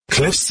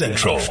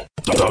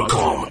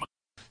CliffCentral.com.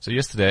 So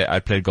yesterday I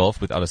played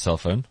golf without a cell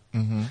phone,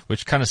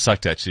 which kind of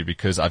sucked actually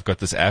because I've got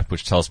this app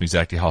which tells me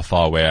exactly how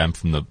far away I am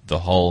from the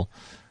hole,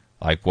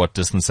 like what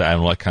distance I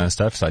am, all that kind of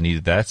stuff. So I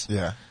needed that.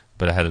 Yeah.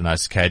 But I had a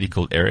nice caddy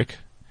called Eric.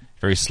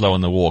 Very slow on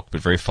the walk, but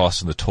very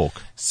fast on the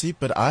talk. See,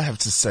 but I have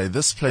to say,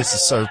 this place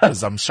is so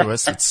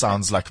presumptuous, it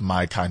sounds like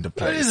my kind of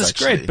place. It is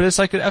actually. great, but it's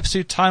like an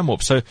absolute time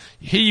warp. So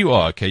here you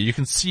are, okay, you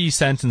can see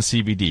Santon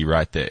CBD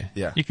right there.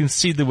 Yeah. You can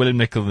see the William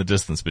Nicol in the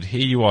distance, but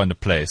here you are in a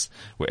place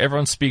where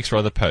everyone speaks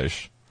rather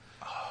posh.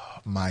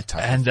 My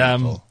type And, of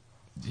people.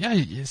 yeah,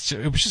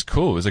 it was just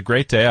cool. It was a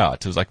great day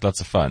out. It was like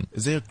lots of fun.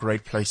 Is there a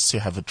great place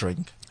to have a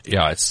drink?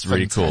 Yeah, it's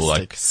really cool. Fantastic.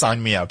 Like,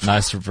 Sign me up.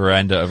 nice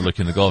veranda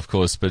overlooking the golf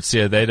course. But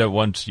yeah, they don't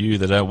want you.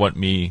 They don't want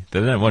me. They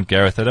don't want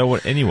Gareth. They don't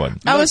want anyone.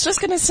 I was just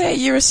going to say,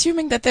 you're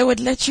assuming that they would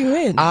let you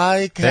in.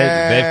 I can.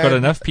 They've got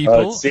enough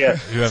people Sia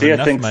who have Sia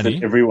enough thinks money.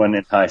 that everyone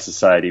in high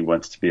society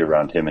wants to be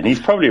around him, and he's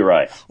probably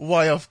right.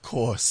 Why, of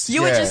course.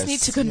 You would just Yes, need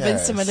to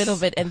convince them a yes. little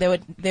bit, and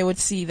they would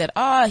see that,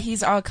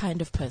 he's our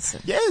kind of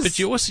person. Yes. But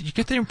you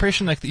get the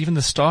impression like even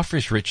the staff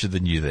is richer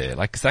than you there.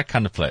 Like it's that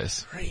kind of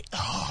place.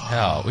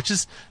 Yeah, which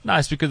is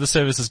nice because the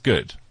service is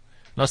good.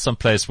 Not some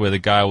place where the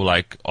guy will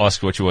like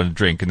ask what you want to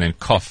drink and then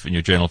cough in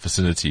your general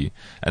vicinity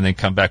and then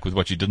come back with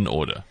what you didn't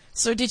order.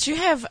 So did you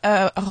have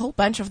a whole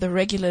bunch of the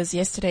regulars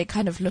yesterday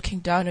kind of looking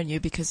down on you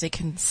because they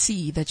can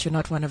see that you're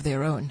not one of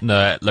their own?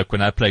 No, look,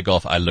 when I play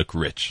golf, I look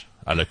rich.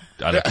 I look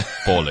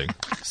balling.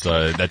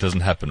 So that doesn't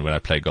happen when I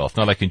play golf.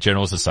 Not like in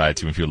general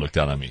society when people look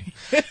down on me.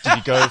 Did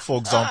you go, for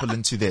example,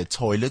 into their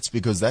toilets?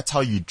 Because that's how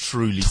you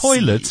truly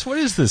Toilets? see. What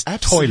is this?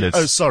 Absolutely. Toilets?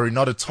 Oh, sorry,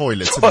 not a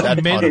toilet. In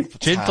that part of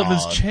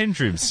Gentlemen's town. change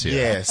rooms here.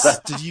 Yes.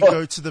 Did you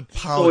go to the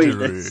powder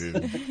Toilets.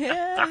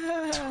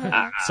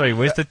 room? Sorry,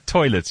 where's the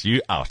toilet?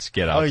 You out.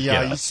 Get out. Oh, yeah.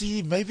 Get You out.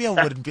 see, maybe I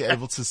wouldn't be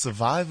able to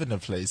survive in a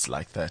place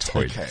like that.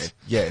 Toilets. Okay.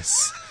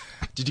 Yes.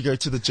 Did you go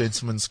to the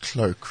gentleman's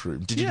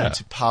cloakroom? Did you Yeah. need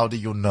to powder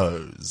your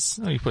nose?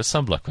 Oh, you put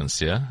sunblock on,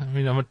 Sia. I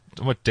mean, I'm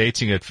not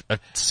dating a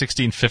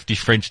 1650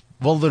 French.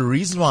 Well, the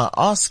reason why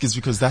I ask is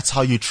because that's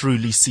how you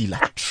truly see,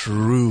 like,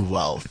 true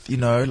wealth. You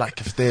know,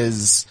 like if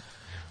there's,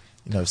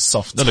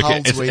 soft No, look,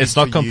 towels it's waiting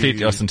not for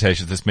completely you.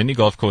 ostentatious. There's many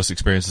golf course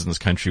experiences in this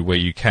country where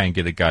you can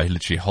get a guy who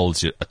literally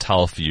holds a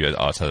towel for you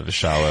outside of a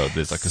shower.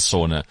 There's like a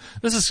sauna.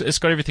 It's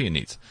got everything it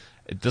needs.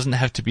 It doesn't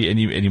have to be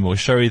any more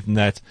showy than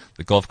that.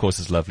 The golf course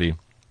is lovely.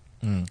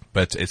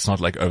 But it's not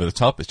like over the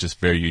top. It's just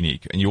very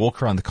unique. And you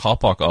walk around the car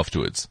park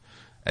afterwards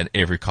and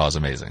every car's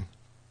amazing.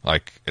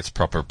 Like it's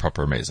proper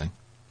amazing.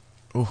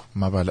 Oh,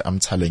 my bad. I'm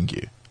telling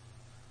you.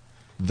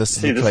 This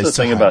is See, the this place is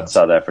the thing to about hunt.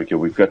 South Africa.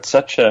 We've got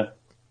such an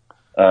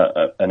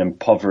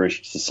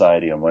impoverished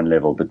society on one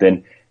level, but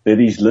then there are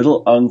these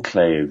little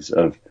enclaves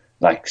of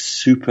like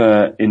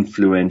super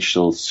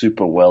influential,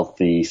 super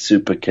wealthy,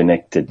 super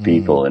connected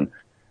people. And,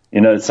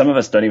 some of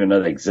us don't even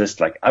know they exist.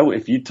 Like,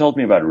 if you told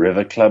me about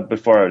River Club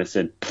before, I would have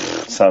said,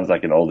 sounds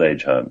like an old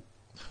age home.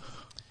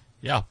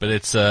 Yeah, but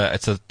it's a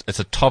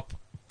top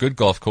good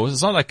golf course.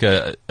 It's not like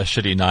a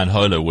shitty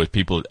 9-holer where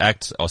people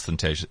act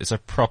ostentatious. It's a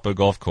proper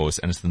golf course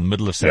and it's in the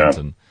middle of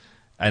Sandton.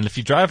 And if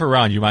you drive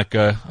around, you might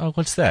go, oh,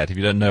 what's that? If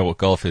you don't know what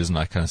golf is and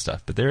that kind of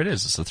stuff. But there it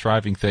is. It's a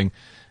thriving thing.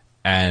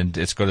 And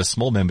it's got a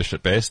small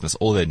membership base and that's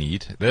all they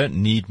need. They don't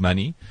need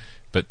money,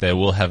 but they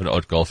will have an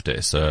odd golf day.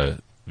 So,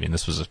 I mean,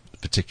 this was a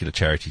particular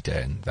charity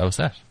day and that was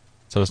that.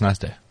 So it was a nice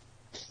day.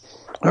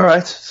 All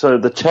right. So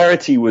the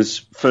charity was,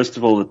 first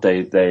of all, that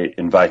they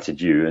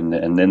invited you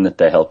and then that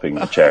they're helping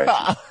the charity.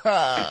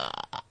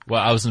 Well,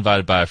 I was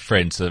invited by a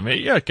friend. So,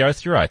 yeah,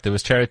 Gareth, you're right. There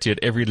was charity at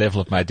every level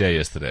of my day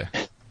yesterday.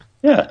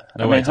 Yeah.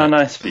 No, I mean, wait, how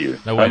nice for you.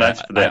 No, how wait,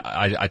 nice for them.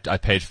 I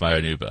paid for my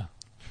own Uber.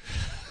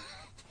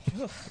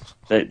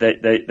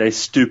 They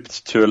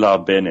stooped to allow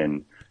Ben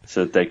in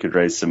so that they could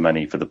raise some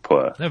money for the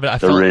poor. No, but I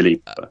the felt- really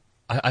poor.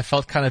 I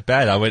felt kind of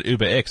bad. I went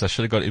Uber X. I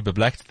should have got Uber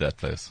Black to that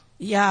place.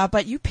 Yeah,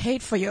 but you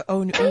paid for your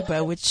own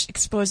Uber, which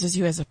exposes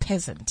you as a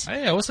peasant.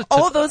 Hey, I also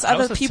All tipped- those I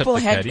other also people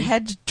tipped the caddy.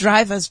 had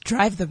drivers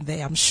drive them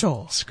there, I'm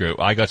sure. Screw it.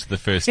 I got to the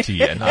first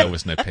tee and I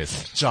was no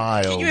peasant.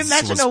 Giles Can you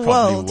imagine was a probably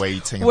world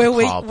waiting where in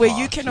the car where you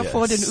park, can yes.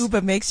 afford an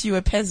Uber makes you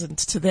a peasant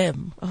to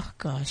them? Oh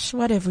gosh,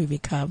 what have we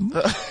become?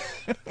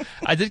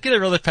 I did get a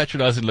rather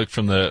patronizing look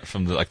from the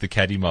like the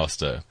caddy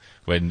master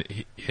when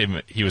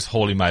he was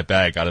hauling my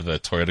bag out of a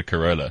Toyota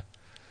Corolla.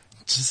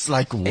 Just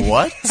like,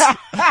 what?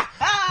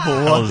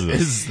 What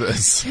is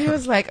this? He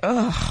was like,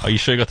 oh, Are you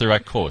sure you got the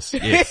right course?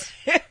 Yes.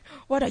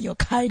 what are your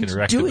kind Gonna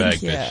rack the doing bag,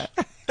 here?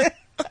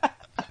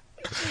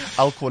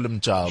 I'll call him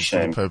Giles for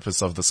Shame. the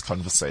purpose of this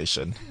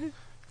conversation.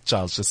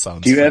 Giles just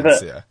sounds Do you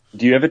fancier.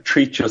 ever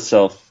treat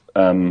yourself,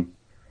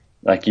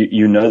 like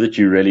you know that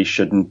you really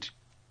shouldn't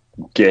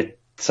get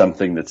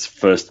something that's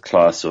first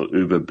class or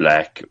Uber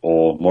Black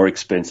or more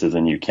expensive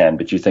than you can,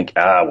 but you think,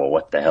 well,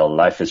 what the hell?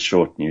 Life is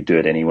short and you do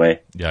it anyway.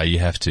 Yeah, you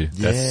have to.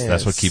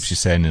 That's what Yes. keeps you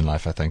sane in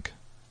life, I think.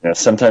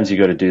 Sometimes you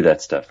got to do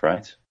that stuff,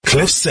 right?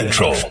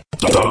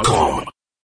 CliffCentral.com